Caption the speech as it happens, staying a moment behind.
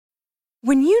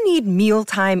When you need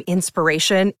mealtime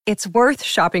inspiration, it's worth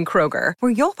shopping Kroger,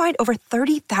 where you'll find over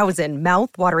 30,000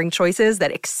 mouth-watering choices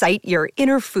that excite your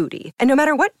inner foodie. And no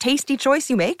matter what tasty choice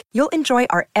you make, you'll enjoy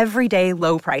our everyday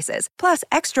low prices, plus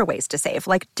extra ways to save,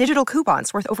 like digital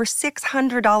coupons worth over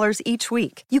 $600 each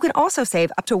week. You can also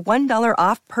save up to $1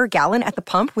 off per gallon at the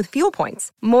pump with fuel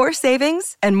points. More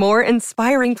savings and more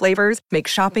inspiring flavors make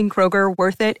shopping Kroger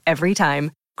worth it every time.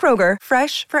 Kroger,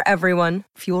 fresh for everyone.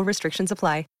 Fuel restrictions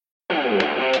apply.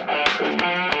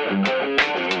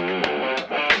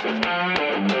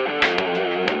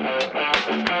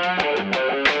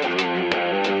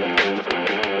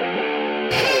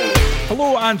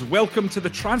 Hello and welcome to the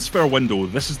Transfer Window.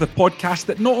 This is the podcast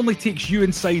that not only takes you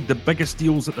inside the biggest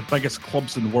deals at the biggest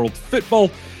clubs in world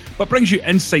football, but brings you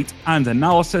insight and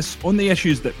analysis on the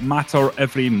issues that matter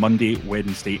every Monday,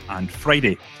 Wednesday and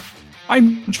Friday.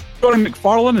 I'm Johnny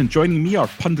McFarlane, and joining me are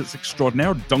pundits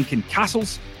extraordinaire Duncan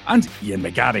Castles and Ian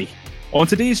McGarry. On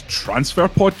today's Transfer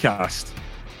Podcast,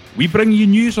 we bring you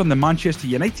news on the Manchester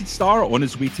United star on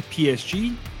his way to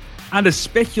PSG, and as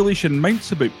speculation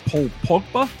mounts about Paul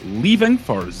Pogba leaving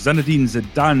for Zinedine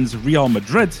Zidane's Real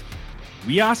Madrid,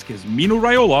 we ask, is Mino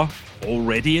Raiola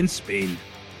already in Spain?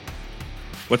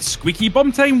 With squeaky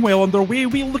bum time well underway,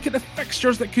 we look at the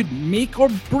fixtures that could make or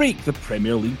break the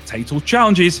Premier League title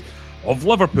challenges of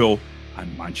Liverpool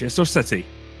and Manchester City.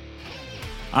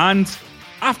 And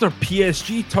after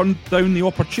PSG turned down the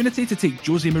opportunity to take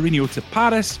Jose Mourinho to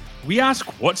Paris, we ask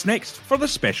what's next for the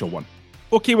special one.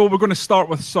 Okay, well, we're going to start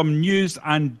with some news,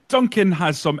 and Duncan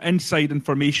has some inside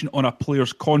information on a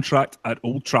player's contract at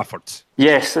Old Trafford.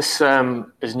 Yes, this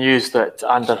is news that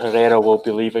Ander Herrera will be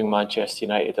leaving Manchester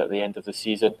United at the end of the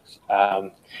season.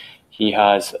 He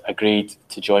has agreed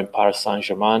to join Paris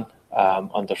Saint-Germain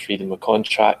under freedom of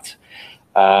contract.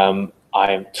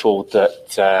 I am told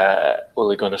that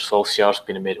Ole Gunnar Solskjaer has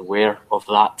been made aware of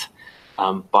that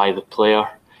by the player.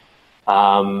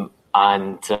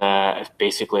 And it's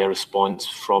basically a response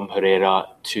from Herrera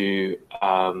to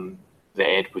the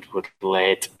Ed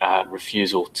Woodward-led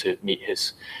refusal to meet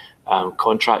his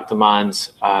contract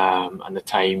demands and the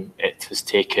time it has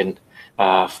taken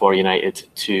for United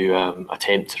to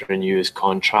attempt to renew his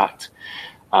contract.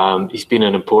 He's been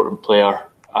an important player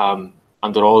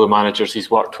under all the managers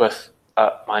he's worked with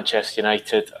at Manchester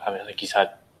United. I think he's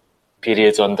had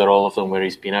periods under all of them where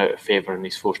he's been out of favour and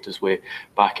he's forced his way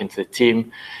back into the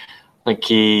team. I think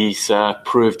he's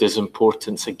proved his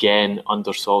importance again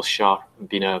under Solskjaer and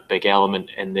been a big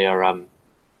element in their in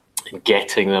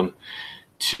getting them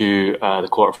to the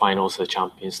quarterfinals of the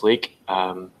Champions League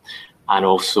and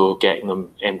also getting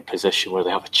them in position where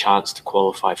they have a chance to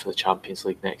qualify for the Champions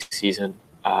League next season.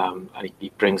 And he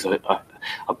brings a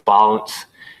balance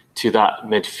to that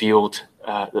midfield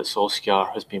that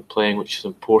Solskjaer has been playing, which is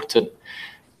important.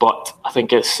 But I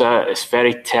think it's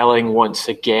very telling once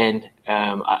again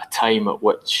at a time at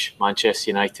which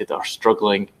Manchester United are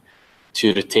struggling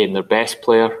to retain their best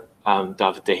player,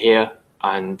 David De Gea,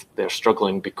 and they're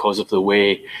struggling because of the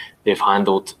way they've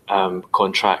handled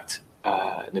contract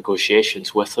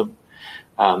negotiations with him,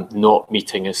 not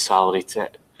meeting his salary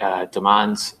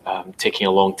demands, taking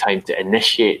a long time to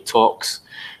initiate talks,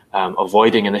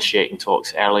 avoiding initiating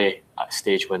talks early at a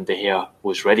stage when De Gea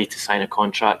was ready to sign a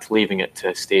contract, leaving it to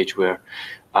a stage where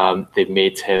they've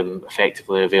made him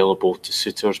effectively available to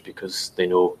suitors because they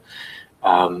know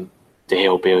De Gea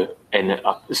will be in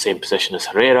the same position as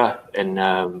Herrera in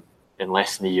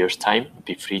less than a year's time,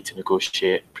 be free to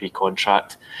negotiate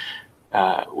pre-contract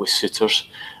with suitors.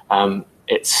 I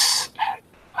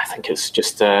think it's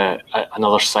just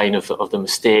another sign of the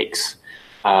mistakes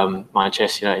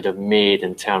Manchester United have made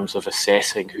in terms of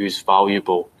assessing who's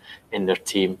valuable in their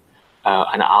team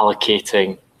and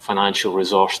allocating financial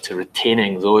resource to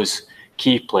retaining those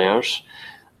key players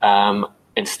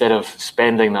instead of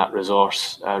spending that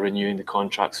resource renewing the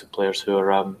contracts of players who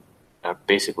are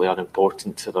basically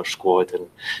unimportant to their squad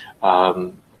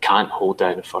and can't hold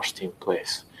down a first team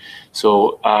place.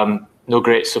 So no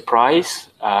great surprise,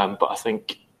 but I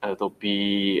think there'll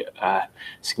be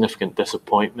significant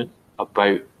disappointment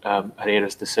about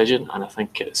Herrera's decision, and I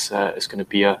think it's going to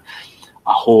be a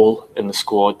hole in the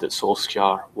squad that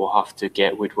Solskjaer will have to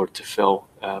get Woodward to fill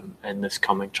in this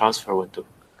coming transfer window.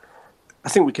 I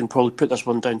think we can probably put this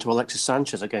one down to Alexis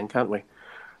Sanchez again, can't we?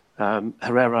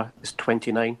 Herrera is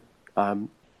 29.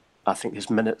 I think his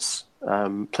minutes,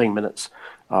 playing minutes,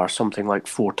 are something like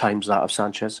 4 times that of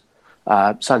Sanchez.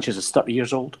 Sanchez is 30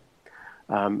 years old.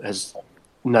 Is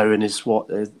now in his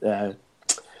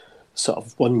sort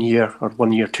of 1 year or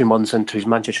 2 months into his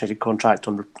Manchester United contract,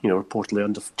 on reportedly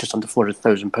just under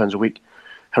 £400,000 a week.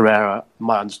 Herrera,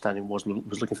 my understanding was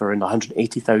looking for around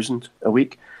 180,000 a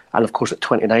week. And of course, at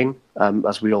 29,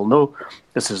 as we all know,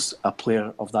 this is a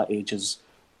player of that age's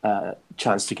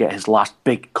chance to get his last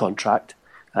big contract,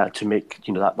 to make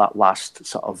that last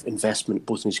sort of investment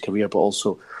both in his career but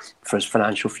also for his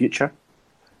financial future.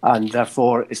 And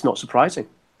therefore, it's not surprising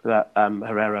that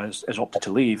Herrera has opted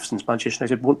to leave, since Manchester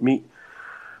United won't meet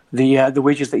the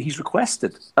wages that he's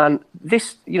requested. And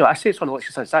this, I say it's on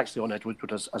Alexis Sanchez, it's actually on Ed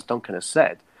Woodward, as Duncan has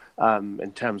said,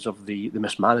 in terms of the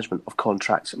mismanagement of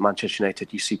contracts at Manchester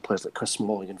United. You see players like Chris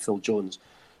Smalling and Phil Jones,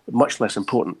 much less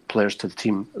important players to the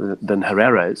team than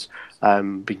Herrera is,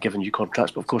 being given new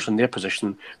contracts. But of course, in their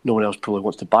position, no one else probably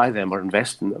wants to buy them or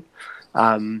invest in them.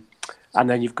 And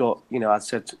then you've got, I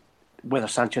said, whether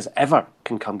Sanchez ever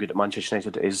can come good at Manchester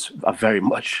United is a very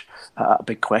much a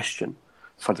big question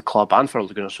for the club and for Ole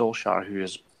Gunnar Solskjaer, who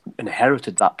has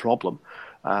inherited that problem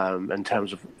in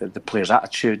terms of the player's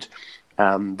attitude,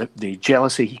 the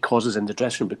jealousy he causes in the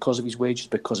dressing room because of his wages,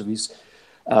 because of his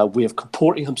way of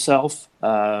comporting himself.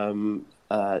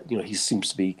 He seems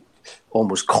to be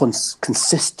almost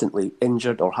consistently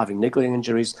injured or having niggling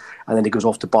injuries, and then he goes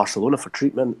off to Barcelona for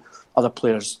treatment. Other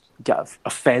players get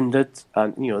offended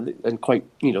and quite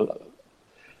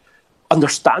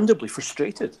understandably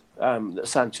frustrated that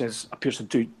Sanchez appears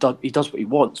to he does what he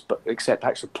wants, but except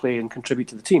actually play and contribute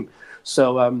to the team.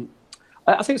 So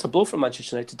I think it's a blow for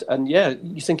Manchester United. And yeah,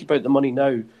 you think about the money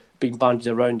now being bandied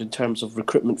around in terms of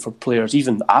recruitment for players,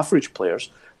 even average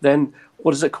players, then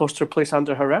what does it cost to replace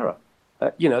Ander Herrera?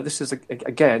 This is,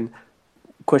 again,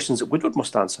 questions that Woodward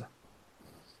must answer.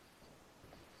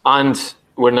 And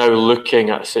we're now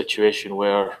looking at a situation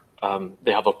where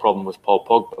they have a problem with Paul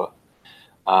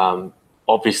Pogba.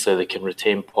 Obviously, they can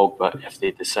retain Pogba if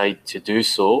they decide to do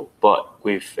so, but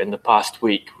in the past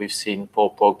week, we've seen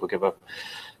Paul Pogba give a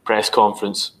press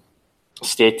conference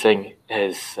stating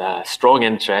his strong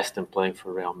interest in playing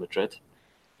for Real Madrid.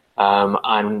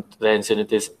 And then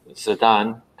Zinedine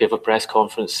Zidane gave a press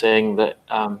conference saying that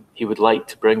he would like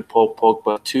to bring Paul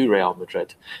Pogba to Real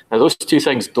Madrid. Now, those two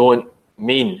things don't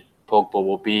mean Pogba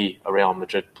will be a Real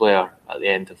Madrid player at the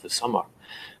end of the summer.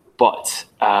 But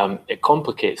it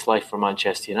complicates life for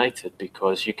Manchester United,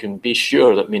 because you can be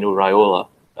sure that Mino Raiola,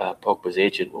 Pogba's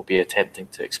agent, will be attempting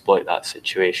to exploit that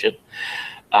situation.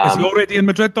 Is he already in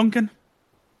Madrid, Duncan?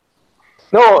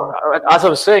 No, as I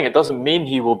was saying, it doesn't mean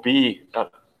he will be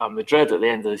at Madrid at the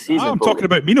end of the season. I'm talking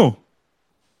about Mino.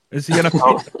 Is he in a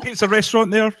pizza restaurant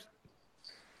there?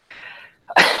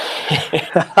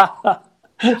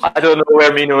 I don't know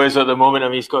where Mino is at the moment. I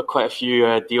mean, he's got quite a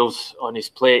few deals on his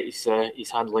plate. He's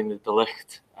handling the De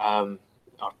Ligt, or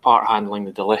part handling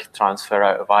the De Ligt transfer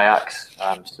out of Ajax.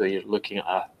 So you're looking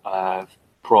at a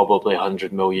probably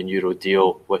 €100 million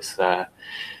deal with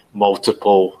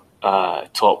multiple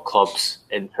top clubs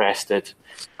interested.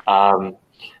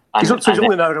 He's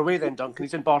only an hour away then, Duncan.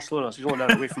 He's in Barcelona, so he's only an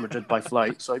hour away from Madrid by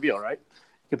flight, so he'll be all right.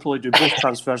 He could probably do both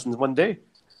transfers in one day.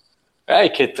 I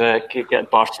could get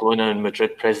Barcelona and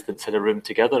Madrid presidents in a room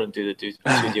together and do the two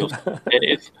deals.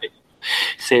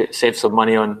 Save some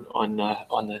money on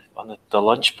the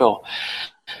lunch bill.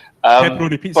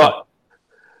 Pepperoni pizza.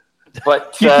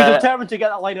 But you've been determined to get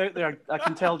that line out there, I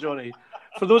can tell, Johnny.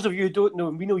 For those of you who don't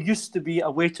know, Mino used to be a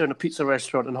waiter in a pizza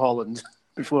restaurant in Holland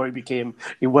before he became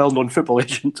a well-known football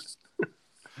agent.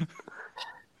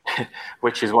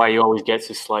 Which is why he always gets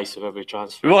his slice of every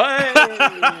transfer.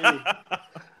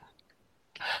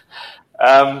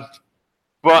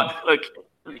 But look,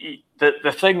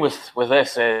 the thing with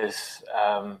this is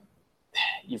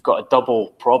you've got a double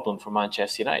problem for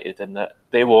Manchester United, in that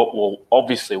they will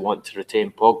obviously want to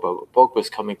retain Pogba, but Pogba's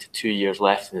coming to 2 years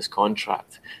left in his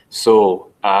contract.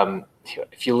 So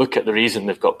if you look at the reason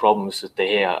they've got problems with De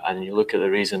Gea, and you look at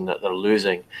the reason that they're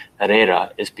losing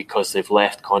Herrera, is because they've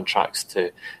left contracts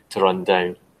to run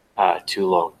down too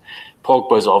long.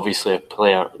 Pogba's obviously a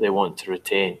player they want to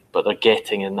retain, but they're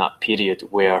getting in that period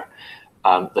where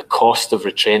the cost of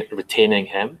retaining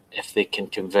him, if they can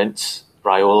convince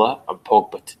Raiola and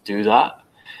Pogba to do that,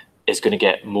 is going to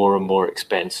get more and more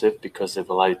expensive, because they've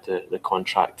allowed the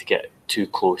contract to get too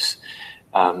close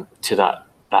to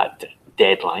that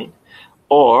deadline.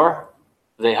 Or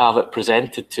they have it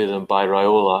presented to them by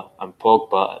Raiola and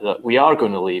Pogba that we are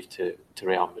going to leave to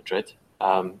Real Madrid.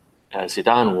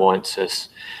 Zidane wants us.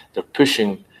 They're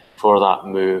pushing for that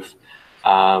move.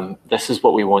 This is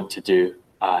what we want to do.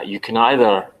 You can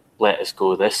either let us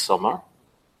go this summer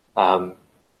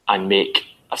and make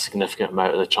a significant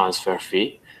amount of the transfer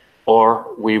fee,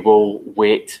 or we will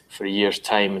wait for a year's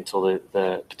time until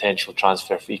the potential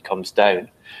transfer fee comes down,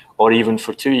 or even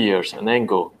for 2 years and then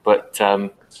go. But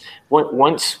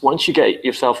Once you get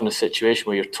yourself in a situation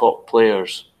where your top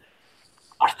players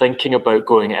are thinking about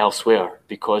going elsewhere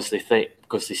because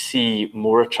they see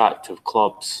more attractive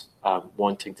clubs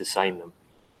wanting to sign them,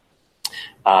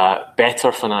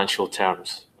 better financial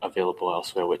terms available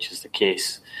elsewhere, which is the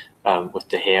case with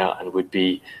De Gea and would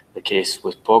be the case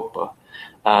with Pogba,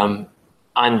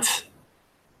 and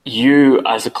you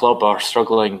as a club are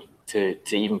struggling to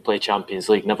even play Champions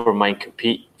League, never mind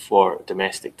compete for a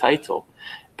domestic title,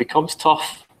 it becomes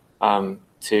tough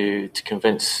to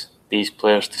convince these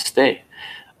players to stay.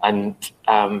 And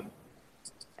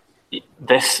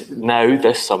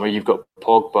this summer, you've got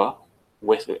Pogba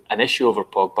with an issue over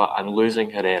Pogba and losing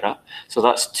Herrera. So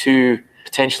that's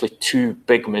potentially two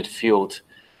big midfield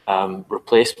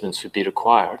replacements would be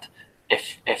required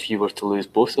if you were to lose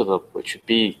both of them, which would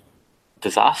be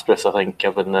disastrous, I think,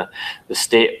 given the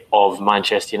state of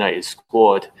Manchester United's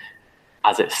squad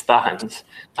as it stands,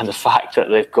 and the fact that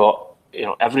they've got,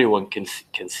 everyone can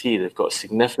see they've got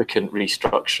significant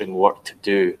restructuring work to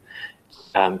do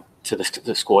to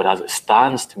the squad as it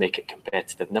stands to make it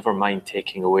competitive, never mind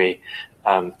taking away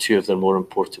two of their more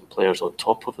important players on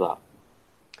top of that.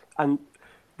 And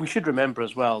we should remember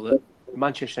as well that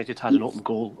Manchester United had an open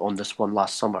goal on this one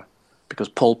last summer because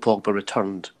Paul Pogba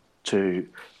returned to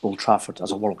Old Trafford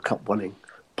as a World Cup winning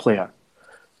player.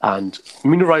 And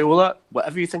Mino Raiola,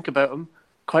 whatever you think about him,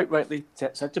 quite rightly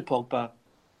said to Pogba,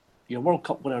 "You're a World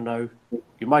Cup winner now,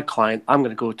 you're my client, I'm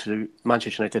going to go to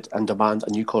Manchester United and demand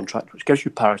a new contract which gives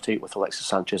you parity with Alexis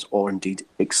Sanchez or indeed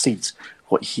exceeds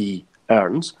what he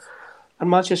earns." And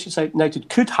Manchester United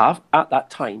could have, at that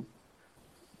time,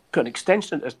 put an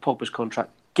extension into Pogba's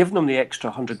contract, given him the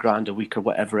extra $100,000 a week or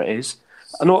whatever it is.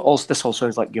 I know this all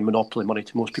sounds like your monopoly money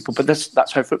to most people, but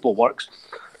that's how football works.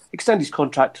 Extend his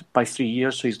contract by 3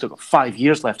 years, so he's got 5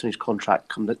 years left in his contract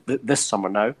come this summer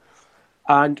now.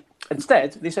 And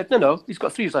instead, they said, no, he's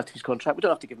got 3 years left in his contract, we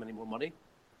don't have to give him any more money.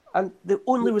 And the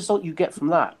only result you get from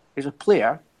that is a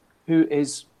player who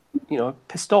is,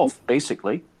 pissed off,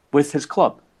 basically, with his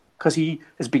club. Because he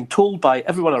has been told by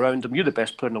everyone around him, you're the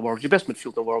best player in the world, you're the best midfielder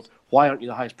in the world, why aren't you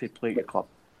the highest paid player at your club?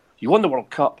 You won the World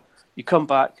Cup, you come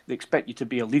back, they expect you to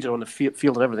be a leader on the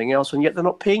field and everything else, and yet they're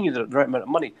not paying you the right amount of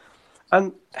money.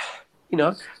 And,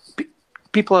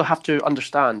 people have to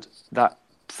understand that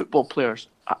football players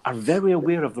are very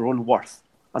aware of their own worth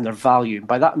and their value. And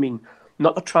by that I mean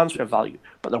not the transfer value,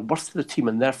 but their worth to the team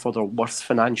and therefore their worth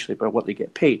financially by what they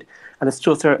get paid. And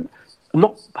so if they're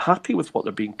not happy with what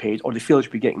they're being paid or they feel they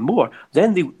should be getting more,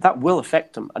 then that will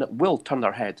affect them and it will turn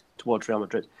their head towards Real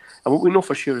Madrid. And what we know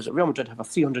for sure is that Real Madrid have a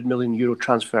 €300 million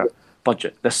transfer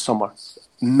budget this summer,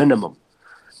 minimum.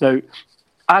 Now,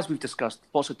 as we've discussed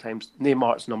lots of times,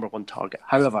 Neymar is number one target.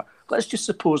 However, let's just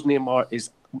suppose Neymar is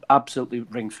absolutely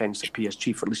ring-fenced at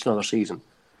PSG for at least another season.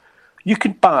 You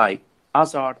could buy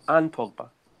Hazard and Pogba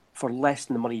for less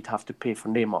than the money you'd have to pay for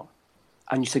Neymar,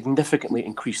 and you significantly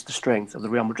increase the strength of the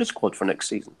Real Madrid squad for next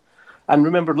season. And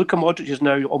remember, Luka Modric is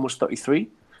now almost 33.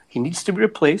 He needs to be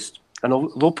replaced, and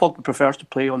although Pogba prefers to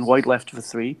play on wide left of the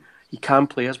three, he can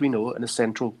play, as we know, in a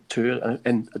central two,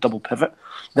 in a double pivot.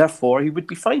 Therefore, he would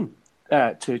be fine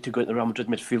to go into the Real Madrid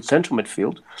midfield, central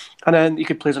midfield, and then he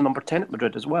could play as a number 10 at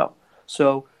Madrid as well.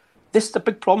 So this is a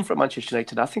big problem for Manchester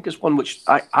United. I think it's one which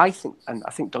I think, and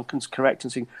I think Duncan's correct in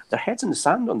saying their head's in the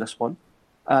sand on this one.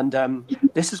 And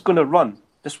this is going to run.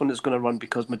 This one is going to run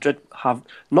because Madrid have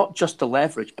not just the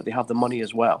leverage, but they have the money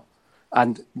as well.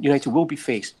 And United will be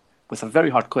faced with a very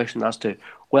hard question as to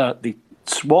whether they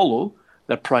swallow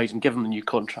their pride and give him the new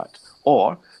contract,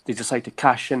 or they decide to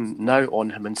cash in now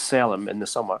on him and sell him in the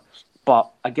summer.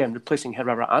 But again, replacing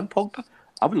Herrera and Pogba,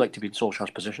 I would like to be in Solskjaer's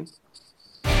position.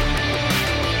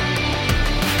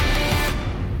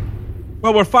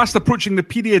 Well, we're fast approaching the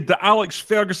period that Alex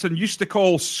Ferguson used to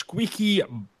call squeaky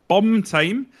bum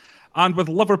time. And with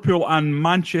Liverpool and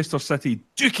Manchester City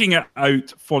duking it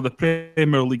out for the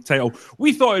Premier League title,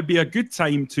 we thought it'd be a good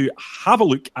time to have a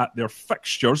look at their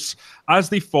fixtures as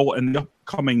they fall in the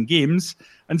upcoming games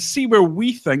and see where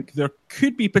we think there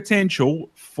could be potential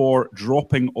for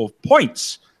dropping of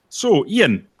points. So,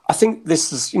 Ian. I think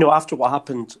this is, after what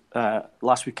happened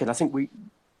last weekend, I think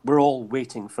we're all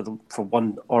waiting for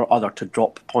one or other to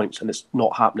drop points, and it's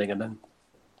not happening. And then,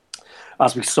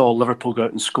 as we saw Liverpool go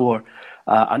out and score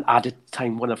an added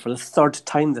time winner for the third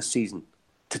time this season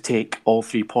to take all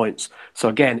 3 points. So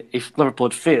again, if Liverpool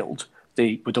had failed,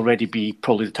 they would already be,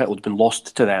 probably the title would have been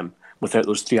lost to them without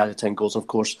those 3 out of 10 goals. Of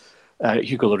course,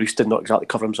 Hugo Lloris did not exactly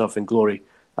cover himself in glory.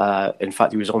 In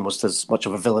fact, he was almost as much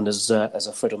of a villain as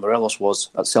Alfredo Morelos was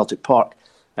at Celtic Park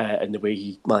in the way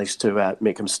he managed to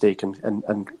make a mistake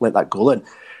and let that goal in.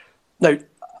 Now,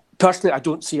 personally, I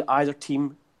don't see either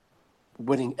team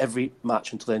winning every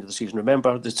match until the end of the season.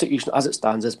 Remember, the situation as it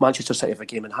stands is Manchester City have a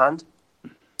game in hand,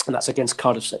 and that's against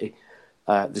Cardiff City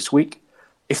this week.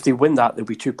 If they win that, they'll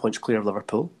be 2 points clear of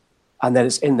Liverpool, and then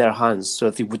it's in their hands. So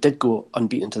if they did go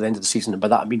unbeaten to the end of the season, and by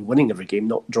that I mean winning every game,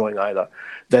 not drawing either,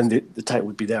 then the title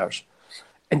would be theirs.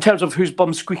 In terms of whose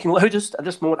bum squeaking loudest, at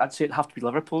this moment I'd say it'd have to be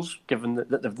Liverpool's, given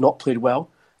that they've not played well.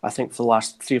 I think for the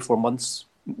last 3 or 4 months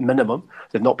minimum,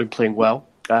 they've not been playing well.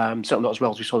 Certainly not as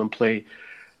well as we saw them play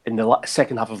in the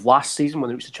second half of last season when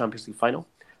they reached the Champions League final,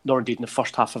 nor indeed in the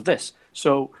first half of this.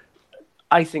 So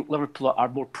I think Liverpool are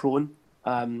more prone,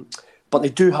 but they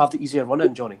do have the easier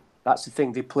run-in, Johnny. That's the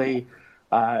thing. They play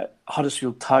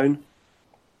Huddersfield Town,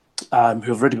 who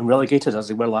have already been relegated, as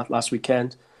they were last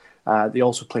weekend. They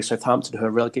also play Southampton, who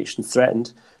are relegation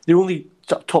threatened. The only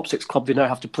top 6 club they now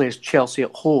have to play is Chelsea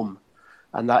at home,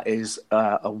 and that is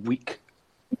a week,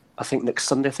 I think next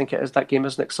Sunday, that game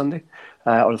is next Sunday,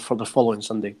 or for the following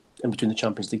Sunday, in between the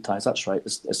Champions League ties. That's right,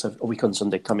 it's a week on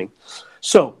Sunday coming.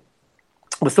 So,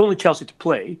 with only Chelsea to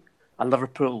play, and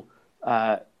Liverpool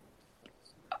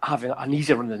having an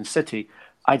easier run than City,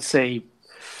 I'd say,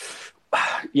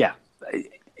 yeah,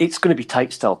 it's going to be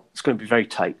tight still. It's going to be very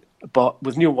tight. But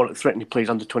with Neil Warnock threatening to play his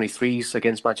under-23s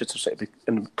against Manchester City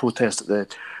in protest at the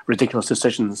ridiculous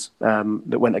decisions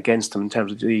that went against him in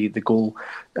terms of the goal,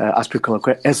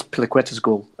 Azpilicueta's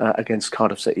goal against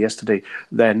Cardiff City yesterday,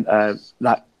 then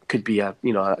that could be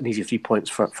an easy 3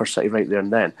 points for City right there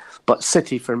and then. But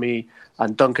City, for me,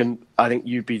 and Duncan, I think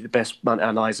you'd be the best man to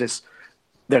analyse this.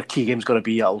 Their key game's got to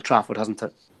be at Old Trafford, hasn't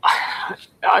it?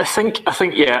 I think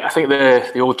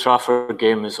the Old Trafford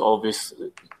game is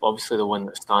obviously the one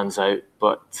that stands out.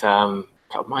 But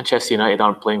Manchester United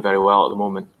aren't playing very well at the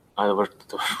moment. They were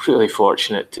really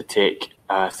fortunate to take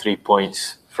 3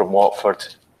 points from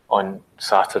Watford on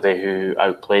Saturday, who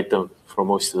outplayed them for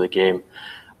most of the game.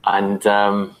 And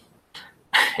I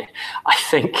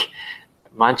think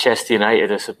Manchester United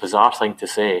is a bizarre thing to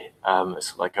say.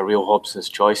 It's like a real Hobson's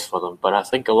choice for them. But I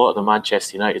think a lot of the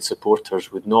Manchester United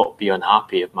supporters would not be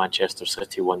unhappy if Manchester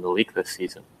City won the league this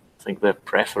season. I think their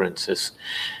preference is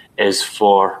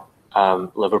for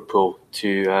Liverpool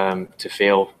to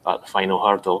fail at the final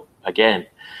hurdle again.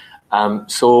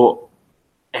 So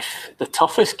if the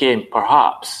toughest game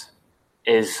perhaps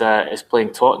is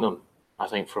playing Tottenham, I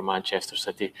think, for Manchester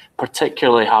City,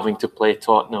 particularly having to play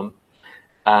Tottenham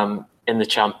in the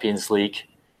Champions League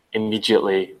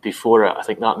immediately before it. I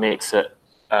think that makes it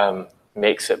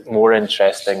more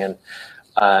interesting and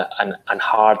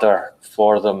harder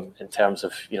for them in terms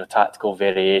of tactical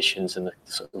variations and the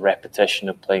sort of repetition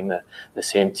of playing the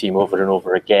same team over and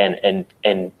over again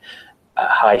in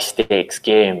high stakes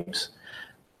games.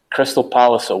 Crystal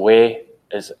Palace away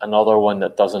is another one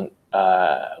that doesn't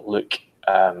look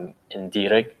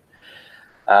endearing.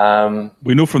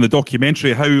 We know from the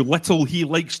documentary how little he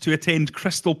likes to attend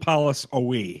Crystal Palace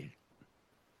away.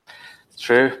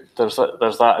 True, there's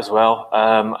that as well.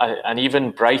 And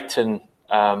even Brighton,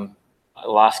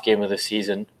 last game of the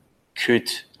season, could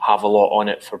have a lot on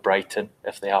it for Brighton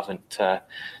if they haven't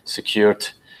secured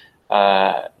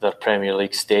their Premier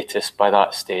League status by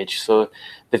that stage. So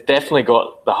they've definitely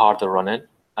got the harder running,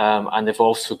 and they've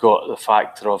also got the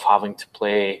factor of having to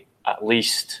play at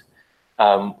least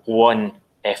one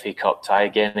FA Cup tie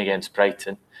again against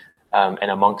Brighton, and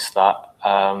amongst that,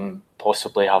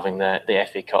 possibly having the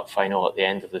FA Cup final at the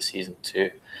end of the season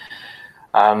too.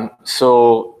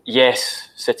 So yes,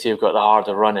 City have got the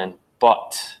harder running,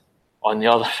 but on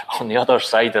the other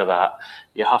side of that,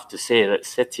 you have to say that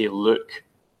City look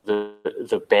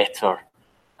the better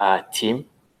team.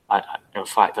 In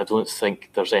fact, I don't think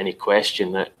there's any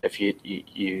question that if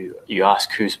you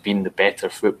ask who's been the better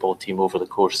football team over the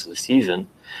course of the season,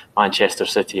 Manchester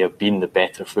City have been the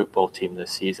better football team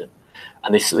this season,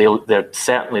 and they're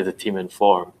certainly the team in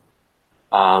form.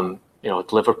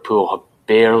 Liverpool have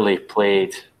barely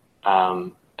played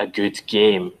a good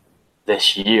game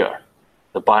this year.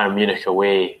 The Bayern Munich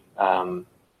away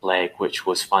leg, which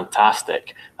was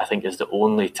fantastic, I think is the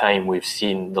only time we've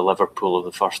seen the Liverpool of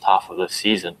the first half of this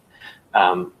season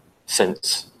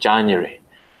since January.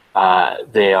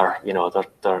 They're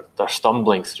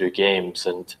stumbling through games,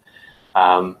 and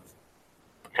I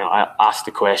asked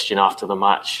the question after the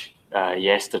match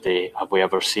yesterday: have we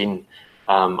ever seen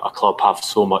a club have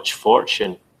so much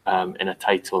fortune in a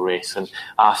title race? And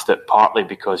asked it partly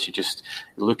because you just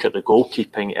look at the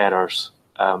goalkeeping errors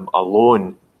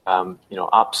alone.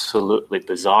 Absolutely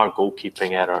bizarre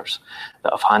goalkeeping errors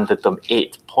that have handed them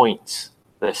 8 points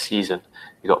this season.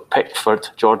 You got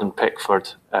Jordan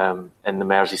Pickford in the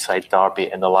Merseyside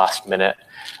derby in the last minute,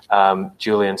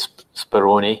 Julian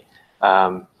Speroni,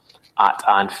 at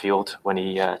Anfield when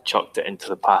he chucked it into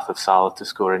the path of Salah to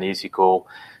score an easy goal.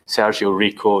 Sergio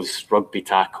Rico's rugby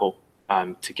tackle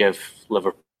to give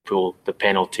Liverpool the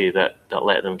penalty that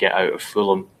let them get out of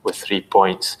Fulham with 3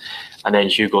 points, and then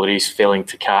Hugo Lloris failing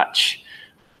to catch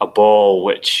a ball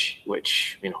which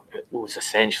was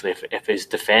essentially,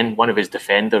 if one of his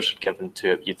defenders given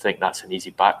to it, you'd think that's an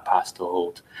easy back pass to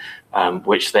hold,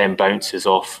 which then bounces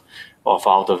off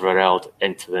Alderweireld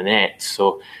into the net.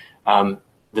 So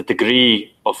the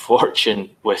degree of fortune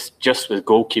with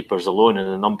goalkeepers alone and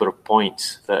the number of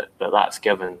points that's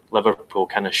given Liverpool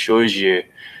kind of shows you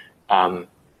that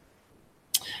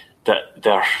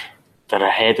they're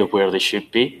ahead of where they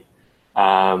should be.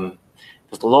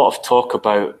 There's a lot of talk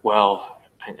about,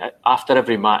 after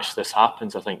every match this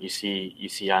happens, I think you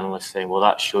see analysts saying, well,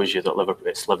 that shows you that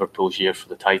it's Liverpool's year for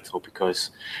the title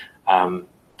because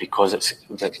it's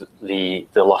the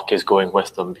luck is going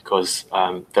with them, because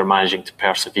they're managing to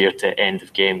persevere to end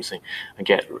of games and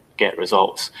get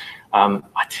results. I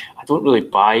don't really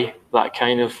buy that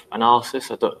kind of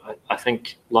analysis. I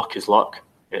think luck is luck.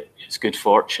 It's good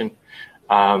fortune.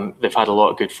 They've had a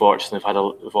lot of good fortune.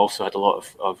 They've also had a lot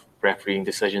of refereeing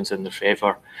decisions in their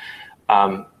favour.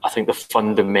 I think the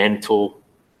fundamentals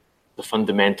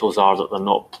are that they're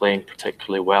not playing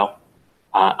particularly well,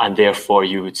 and therefore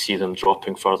you would see them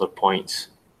dropping further points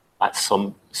at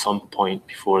some point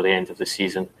before the end of the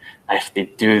season. If they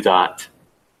do that,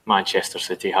 Manchester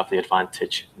City have the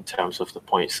advantage in terms of the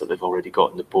points that they've already got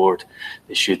on the board.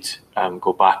 They should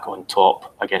go back on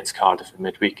top against Cardiff in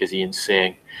midweek, as Ian's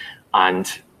saying, and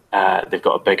they've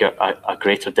got a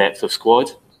greater depth of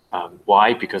squad.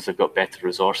 Why? Because they've got better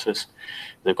resources.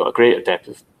 They've got a greater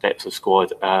depth of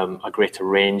squad, a greater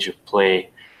range of play,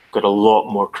 got a lot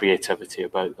more creativity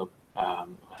about them. I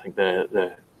think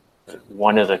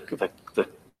one of the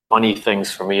funny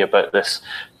things for me about this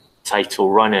title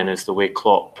run-in is the way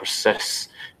Klopp persists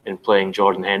in playing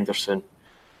Jordan Henderson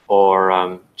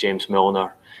or James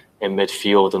Milner in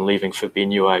midfield and leaving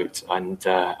Fabinho out, and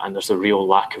there's a real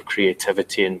lack of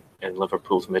creativity in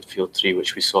Liverpool's midfield three,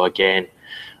 which we saw again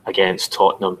against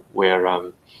Tottenham,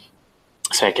 where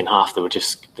second half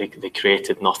they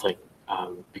created nothing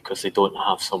because they don't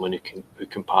have someone who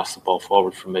can pass the ball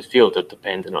forward from midfield. They're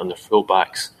dependent on their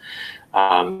fullbacks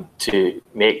to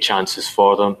make chances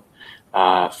for them.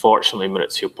 Fortunately,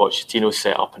 Mauricio Pochettino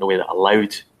set up in a way that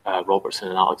allowed Robertson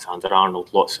and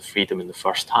Alexander-Arnold lots of freedom in the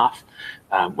first half,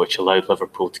 which allowed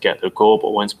Liverpool to get their goal.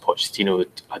 But once Pochettino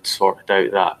had sorted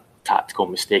out that tactical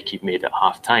mistake he'd made at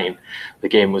half-time, the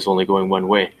game was only going one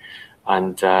way.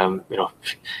 And,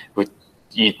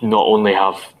 you not only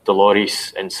have the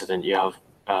Lloris incident, you have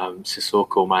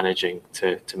Sissoko managing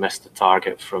to miss the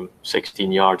target from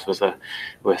 16 yards with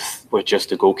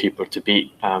just a goalkeeper to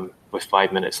beat with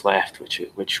 5 minutes left,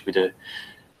 which would have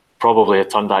probably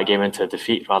turned that game into a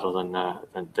defeat rather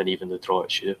than even the draw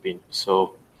it should have been.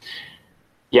 So,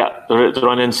 yeah, the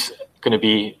run-in's going to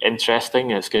be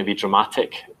interesting. It's going to be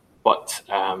dramatic. But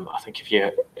I think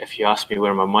if you ask me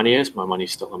where my money's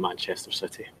still in Manchester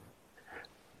City.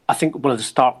 I think one of the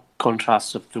stark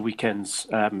contrasts of the weekend's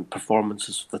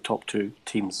performances for the top two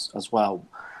teams as well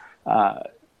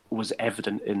was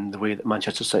evident in the way that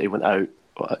Manchester City went out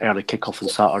early kick-off on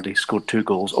Saturday, scored 2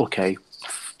 goals. Okay,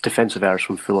 defensive errors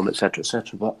from Fulham, etc.,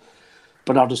 etc. But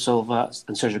Bernardo Silva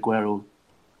and Sergio Aguero,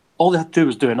 all they had to do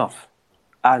was do enough.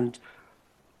 And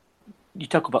you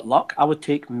talk about luck. I would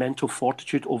take mental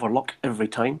fortitude over luck every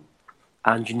time.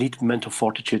 And you need mental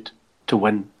fortitude to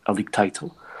win a league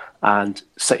title. And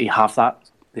City have that.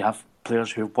 They have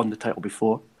players who have won the title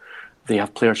before. They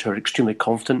have players who are extremely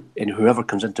confident in whoever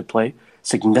comes into play.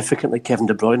 Significantly, Kevin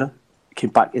De Bruyne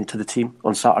came back into the team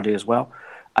on Saturday as well.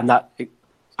 And that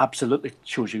absolutely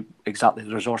shows you exactly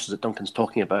the resources that Duncan's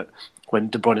talking about when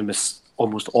De Bruyne missed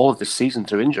almost all of this season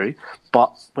through injury.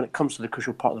 But when it comes to the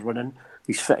crucial part of the run-in,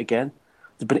 he's fit again.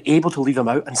 They've been able to leave him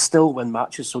out and still win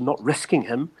matches, so not risking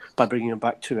him by bringing him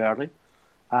back too early.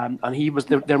 And he was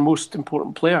their most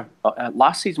important player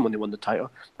last season when they won the title.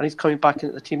 And he's coming back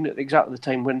into the team at exactly the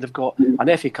time when they've got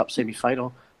an FA Cup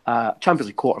semi-final, Champions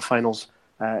League quarter-finals,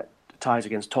 ties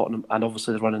against Tottenham, and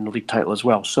obviously they're running the league title as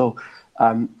well. So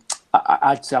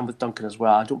I'd say I'm with Duncan as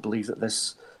well. I don't believe that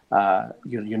this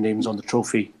your name's on the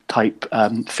trophy type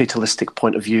fatalistic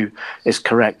point of view is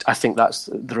correct. I think that's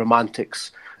the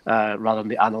romantics rather than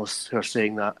the analysts who are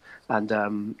saying that.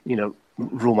 And,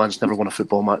 Romans never won a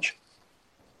football match.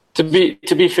 To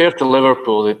be fair to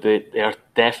Liverpool, they are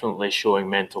definitely showing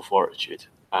mental fortitude.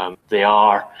 They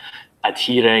are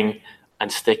adhering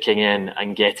and sticking in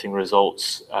and getting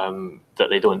results that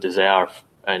they don't deserve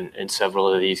in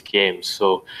several of these games.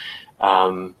 So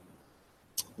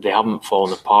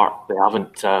fallen apart. They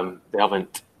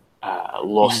haven't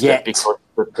lost Yet. it because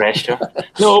of the pressure.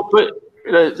 No, but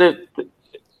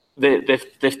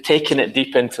they've taken it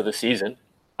deep into the season,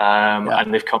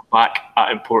 and they've come back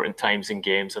at important times in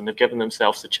games, and they've given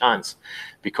themselves a chance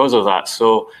because of that.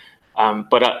 So,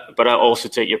 but I also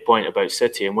take your point about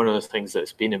City, and one of the things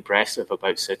that's been impressive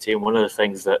about City, and one of the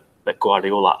things that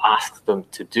Guardiola asked them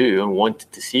to do and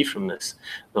wanted to see from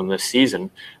them this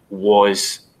season,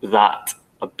 was that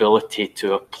ability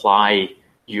to apply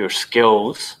your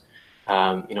skills.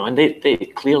 And they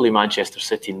clearly, Manchester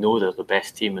City know they're the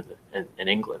best team in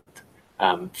England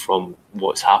from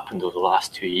what's happened over the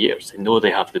last 2 years. They know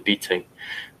they have the beating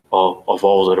of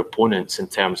all their opponents in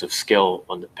terms of skill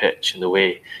on the pitch and the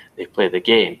way they play the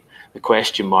game. The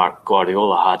question mark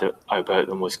Guardiola had about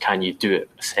them was, can you do it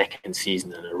a second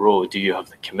season in a row? Do you have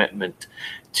the commitment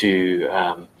to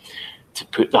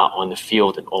put that on the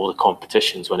field in all the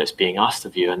competitions when it's being asked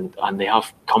of you? And they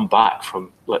have come back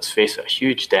from, let's face it, a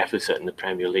huge deficit in the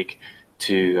Premier League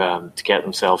to get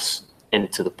themselves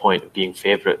into the point of being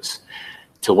favourites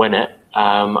to win it.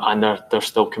 And they're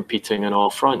still competing on all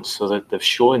fronts. So that they've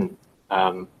shown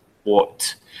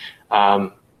what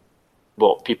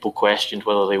people questioned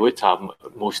whether they would have,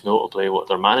 most notably what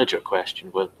their manager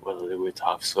questioned whether they would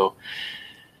have. So,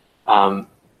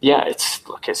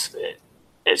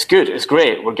 it's good. It's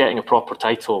great. We're getting a proper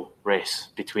title race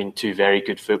between two very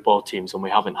good football teams, and we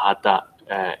haven't had that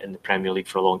in the Premier League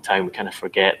for a long time. We kind of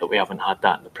forget that we haven't had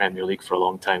that in the Premier League for a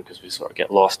long time because we sort of get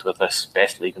lost with this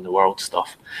best league in the world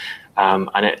stuff. And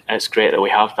it's great that we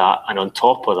have that. And on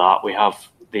top of that, we have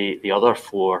the other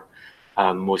four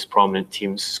most prominent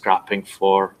teams scrapping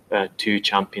for 2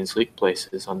 Champions League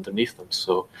places underneath them.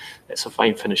 So it's a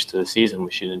fine finish to the season.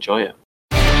 We should enjoy it.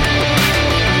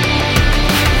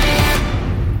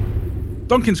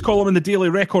 Duncan's column in the Daily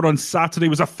Record on Saturday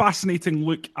was a fascinating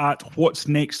look at what's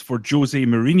next for Jose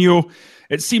Mourinho.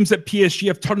 It seems that PSG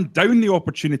have turned down the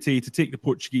opportunity to take the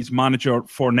Portuguese manager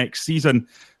for next season.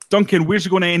 Duncan, where's he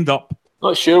going to end up?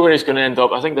 Not sure where he's going to end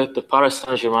up. I think that the Paris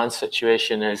Saint-Germain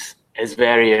situation is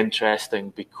very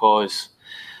interesting because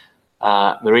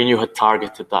Mourinho had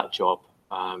targeted that job.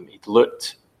 He'd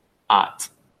looked at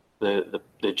the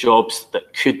jobs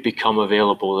that could become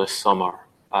available this summer.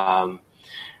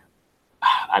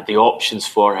 At the options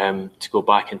for him to go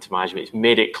back into management. He's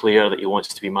made it clear that he wants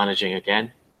to be managing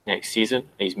again next season.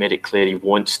 He's made it clear he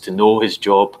wants to know his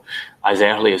job as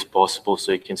early as possible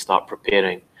so he can start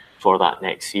preparing for that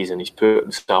next season. He's put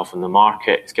himself in the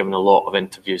market. He's given a lot of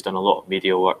interviews, done a lot of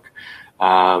media work,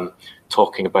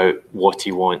 talking about what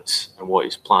he wants and what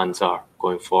his plans are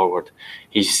going forward.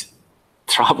 He's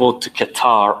travelled to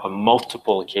Qatar on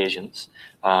multiple occasions,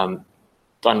 done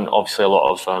obviously a lot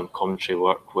of commentary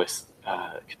work with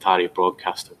Qatari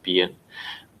broadcaster beIN,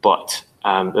 but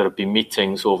there have been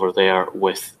meetings over there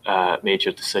with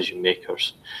major decision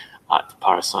makers at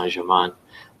Paris Saint-Germain,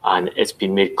 and it's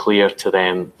been made clear to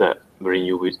them that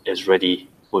Mourinho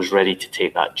was ready to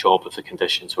take that job if the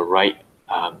conditions were right,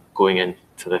 going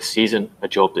into this season, a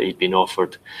job that he'd been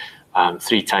offered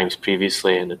 3 times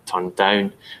previously and had turned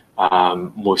down.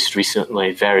 Most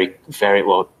recently, very, very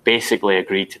well, basically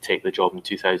agreed to take the job in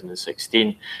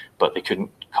 2016, but they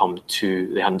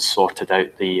hadn't sorted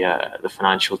out the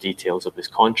financial details of his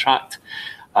contract.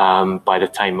 By the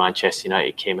time Manchester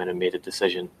United came in and made a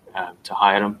decision to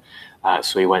hire him,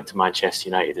 so he went to Manchester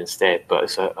United instead. But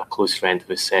as a close friend of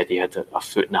his said, he had a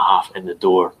foot and a half in the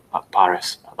door at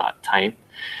Paris at that time,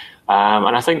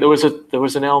 and I think there was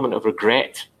an element of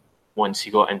regret once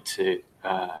he got into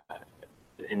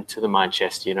the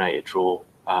Manchester United role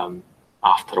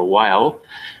after a while,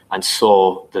 and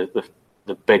saw the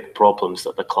big problems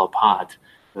that the club had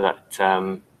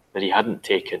that he hadn't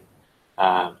taken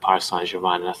Paris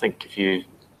Saint-Germain. And I think if you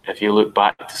look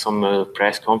back to some of the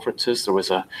press conferences, there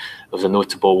was a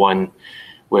notable one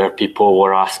where people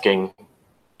were asking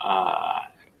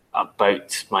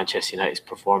about Manchester United's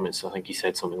performance. I think he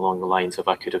said something along the lines of,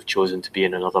 "I could have chosen to be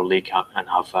in another league and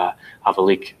have a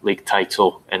league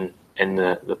title in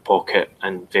the pocket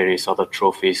and various other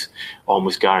trophies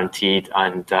almost guaranteed,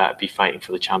 and be fighting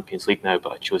for the Champions League now,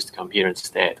 but I chose to come here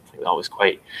instead." I think that was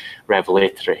quite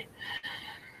revelatory.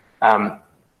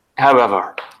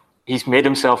 However, he's made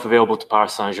himself available to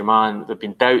Paris Saint-Germain. There have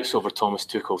been doubts over Thomas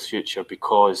Tuchel's future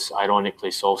because,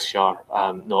 ironically, Solskjaer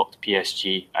knocked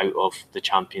PSG out of the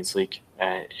Champions League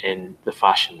in the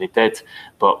fashion they did.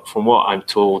 But from what I'm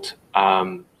told,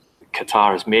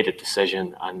 Qatar has made a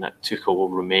decision, and that Tuchel will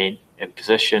remain in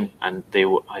position, and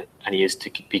he is to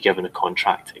be given a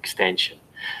contract extension.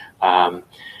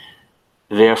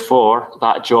 Therefore,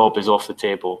 that job is off the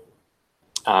table.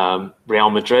 Real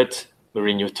Madrid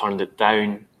Mourinho turned it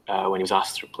down when he was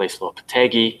asked to replace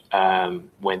Lopetegui.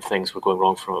 When things were going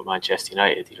wrong for him at Manchester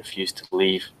United, he refused to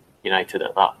leave United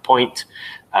at that point.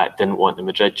 Didn't want the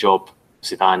Madrid job.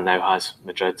 Zidane now has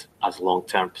Madrid as a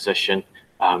long-term position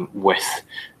with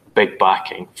big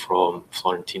backing from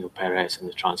Florentino Perez in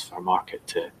the transfer market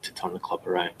to turn the club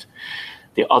around.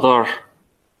 The other,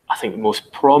 I think,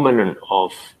 most prominent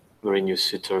of Mourinho's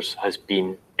suitors has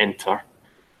been Inter.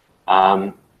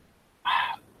 But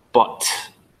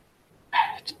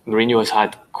Mourinho has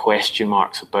had question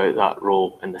marks about that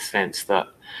role, in the sense that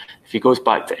if he goes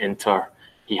back to Inter,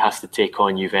 he has to take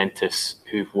on Juventus,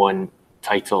 who've won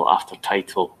title after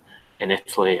title in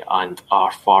Italy and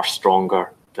are far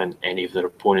stronger than any of their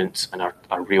opponents and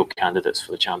are real candidates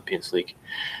for the Champions League.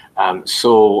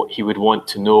 So he would want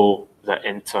to know that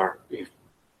Inter, who've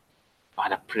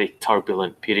had a pretty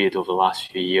turbulent period over the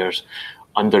last few years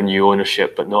under new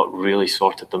ownership, but not really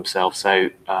sorted themselves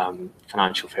out,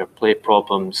 financial fair play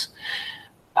problems,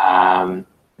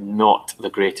 not the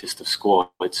greatest of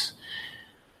squads,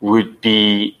 would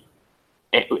be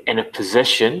in a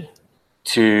position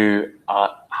to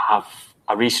have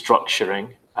a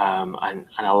restructuring and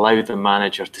allow the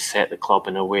manager to set the club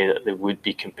in a way that they would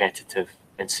be competitive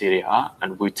in Serie A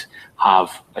and would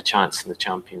have a chance in the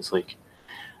Champions League.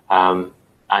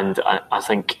 And I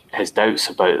think his doubts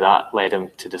about that led him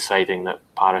to deciding that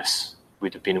Paris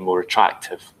would have been a more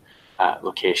attractive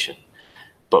location.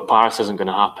 But Paris isn't going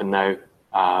to happen now.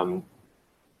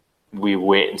 We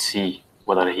wait and see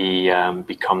whether he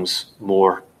becomes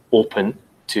more open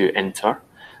to Inter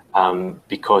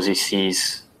because he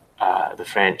sees the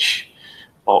French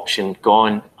option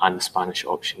gone and the Spanish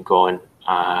option gone.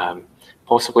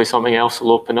 Possibly something else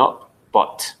will open up,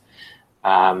 but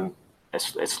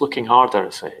it's looking harder.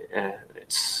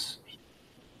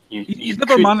 He's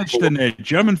never managed in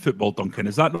German football, Duncan.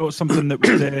 Is that not something that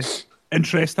would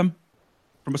interest him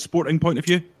from a sporting point of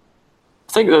view?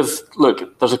 I think there's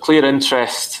a clear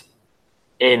interest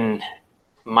in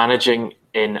managing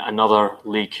in another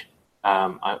league,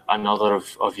 another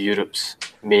of Europe's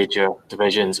major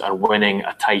divisions, and winning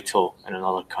a title in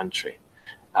another country.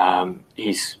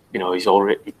 He's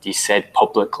said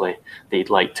publicly that he'd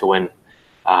like to win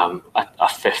a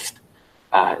fifth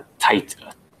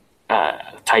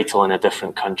title in a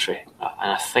different country,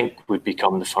 and I think would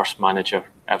become the first manager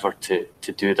ever to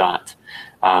do that.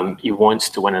 He wants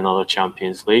to win another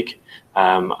Champions League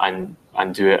and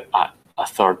do it at a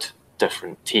third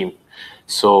different team.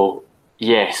 So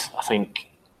yes, I think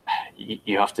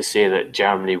you have to say that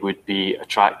Germany would be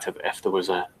attractive if there was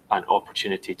an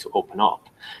opportunity to open up.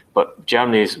 But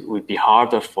Germany would be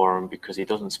harder for him because he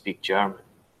doesn't speak German.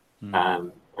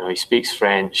 He speaks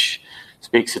French,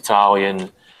 speaks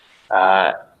Italian,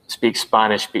 speaks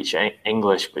Spanish, speaks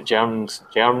English, but German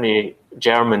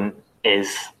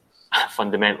is a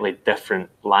fundamentally different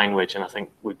language, and I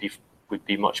think would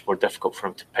be much more difficult for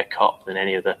him to pick up than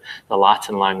any of the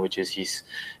Latin languages he's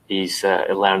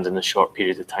learned in a short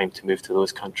period of time to move to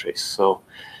those countries. So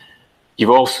you've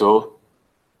also,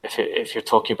 if you're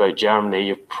talking about Germany,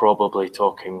 you're probably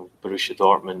talking Borussia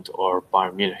Dortmund or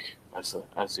Bayern Munich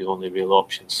as the only real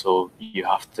option. So you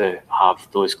have to have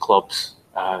those clubs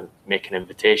make an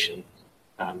invitation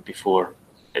before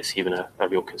it's even a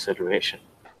real consideration.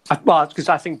 Well, because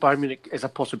I think Bayern Munich is a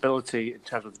possibility in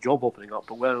terms of the job opening up,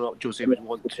 but whether or not Jose would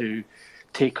want to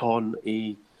take on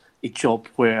a job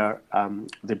where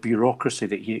the bureaucracy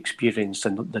that he experienced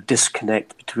and the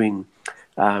disconnect between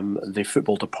the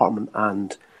football department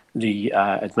and the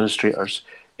administrators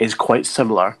is quite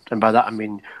similar. And by that I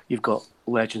mean you've got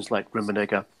legends like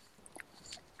Rummenigge,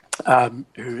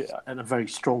 who in a very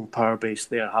strong power base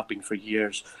there have been for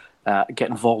years, get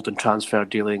involved in transfer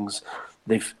dealings.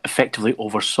 They've effectively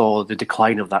oversaw the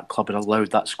decline of that club and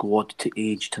allowed that squad to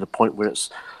age to the point where it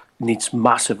needs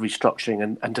massive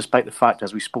restructuring. And despite the fact,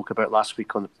 as we spoke about last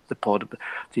week on the pod,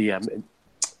 the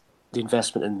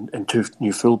investment in two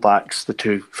new fullbacks, the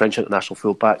two French international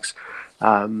fullbacks,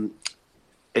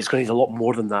 it's going to need a lot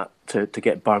more than that to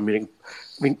get Bayern Munich.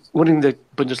 I mean, winning the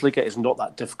Bundesliga is not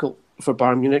that difficult for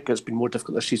Bayern Munich. It's been more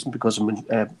difficult this season because of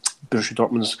Borussia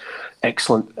Dortmund's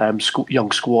excellent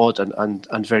young squad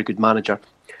and very good manager.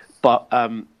 But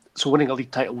so winning a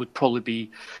league title would probably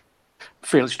be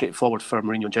fairly straightforward for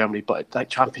Mourinho in Germany. But that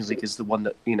Champions League is the one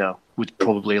that would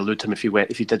probably elude him if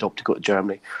he did opt to go to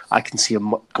Germany. I can see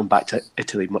him going back to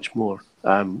Italy much more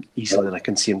easily than I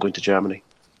can see him going to Germany.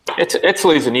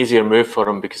 Italy is an easier move for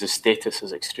him because his status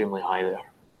is extremely high there.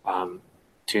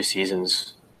 2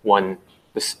 seasons, won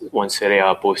Serie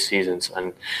A both seasons,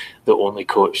 and the only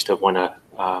coach to have won a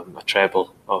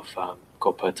treble of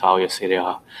Coppa Italia, Serie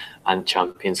A, and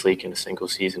Champions League in a single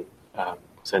season.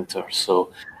 Inter.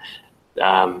 So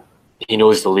he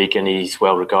knows the league and he's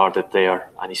well regarded there,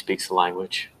 and he speaks the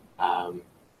language.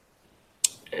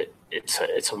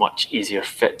 It's a much easier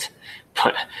fit,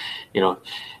 but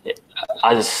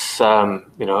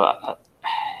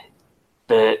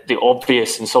the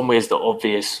obvious, in some ways, the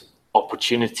obvious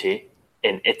opportunity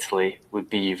in Italy would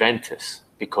be Juventus,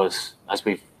 because as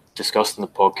we've discussed in the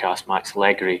podcast, Max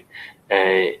Allegri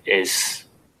is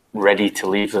ready to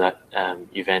leave that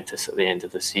Juventus at the end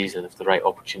of the season if the right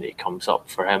opportunity comes up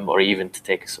for him, or even to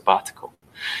take a sabbatical.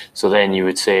 So then you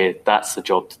would say that's the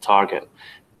job to target.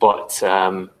 But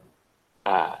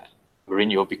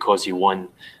Mourinho, because he won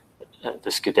the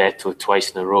Scudetto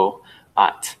twice in a row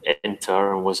at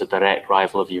Inter and was a direct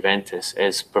rival of Juventus,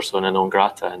 is persona non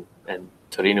grata in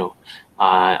Torino.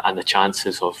 And the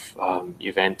chances of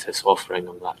Juventus offering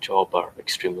him that job are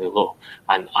extremely low,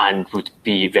 and would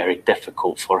be very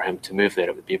difficult for him to move there.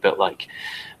 It would be a bit like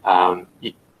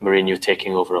Mourinho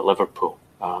taking over at Liverpool.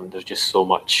 There's just so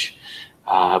much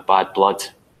bad blood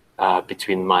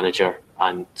between manager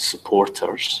and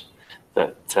supporters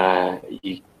that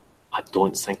I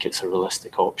don't think it's a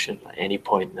realistic option at any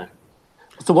point now.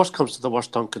 If the worst comes to the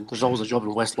worst, Duncan, there's always a job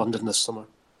in West London this summer.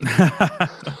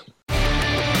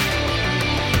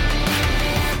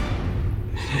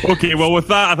 Okay, well, with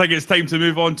that, I think it's time to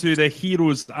move on to the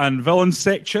heroes and villains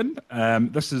section.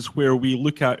 This is where we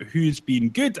look at who's been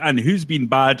good and who's been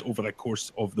bad over the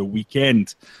course of the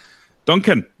weekend.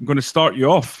 Duncan, I'm going to start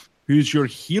you off. Who's your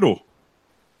hero?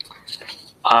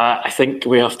 I think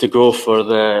we have to go for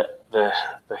the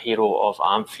hero of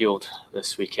Anfield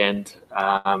this weekend,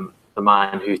 the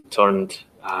man who turned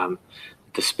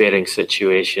despairing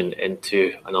situation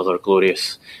into another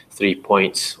glorious 3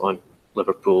 points on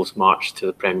Liverpool's march to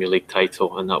the Premier League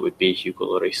title, and that would be Hugo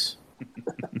Lloris.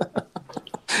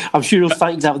 I'm sure you'll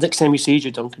find that next time we see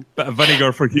you, Duncan. Bit of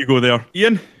vinegar for Hugo there.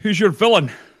 Ian, who's your villain?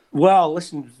 Well,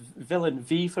 listen, villain,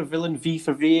 V for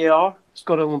VAR. It's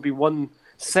got to only be one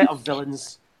set of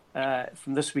villains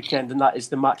from this weekend, and that is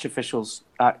the match officials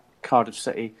at Cardiff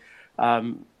City.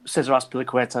 Cesar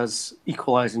Azpilicueta's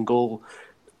equalising goal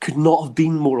could not have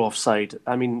been more offside.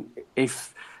 I mean,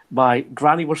 if my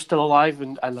granny were still alive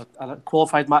and a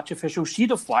qualified match official, she'd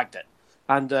have flagged it.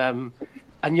 And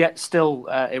yet still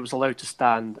it was allowed to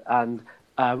stand. And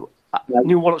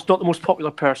Neil Warnock's not the most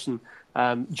popular person,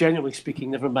 generally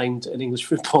speaking, never mind in English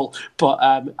football, but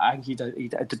I think he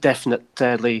had a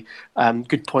definitely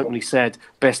good point when he said,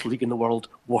 best league in the world,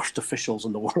 worst officials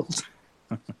in the world.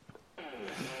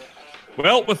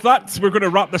 Well, with that, we're going to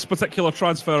wrap this particular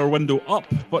transfer window up.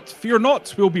 But fear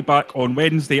not, we'll be back on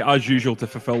Wednesday, as usual, to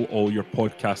fulfill all your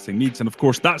podcasting needs. And of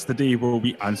course, that's the day where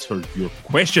we answer your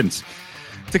questions.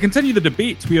 To continue the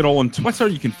debate, we are all on Twitter.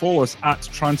 You can follow us at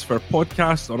Transfer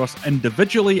Podcast, or us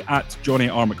individually at Johnny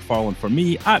R. McFarlane for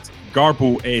me, at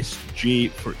Garbo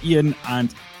SJ for Ian,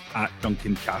 and at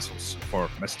Duncan Castles for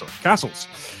Mr. Castles.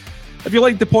 If you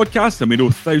like the podcast, and we know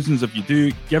thousands of you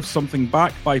do, give something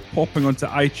back by popping onto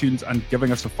iTunes and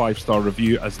giving us a 5-star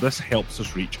review, as this helps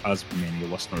us reach as many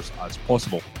listeners as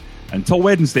possible. Until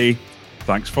Wednesday,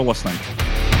 thanks for listening.